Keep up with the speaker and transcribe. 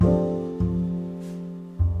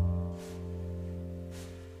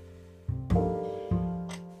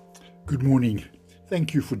Good morning.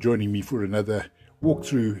 Thank you for joining me for another walk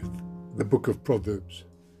through the book of Proverbs.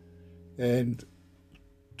 And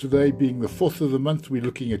today, being the 4th of the month, we're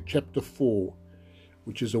looking at chapter 4,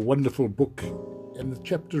 which is a wonderful book. And the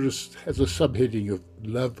chapter has a subheading of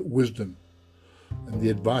Love Wisdom. And the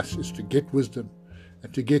advice is to get wisdom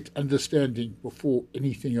and to get understanding before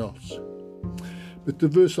anything else. But the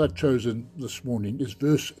verse I've chosen this morning is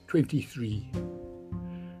verse 23.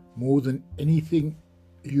 More than anything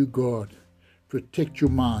you guard, protect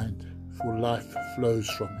your mind, for life flows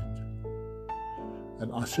from it.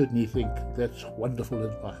 And I certainly think that's wonderful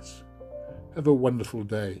advice. Have a wonderful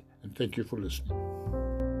day, and thank you for listening.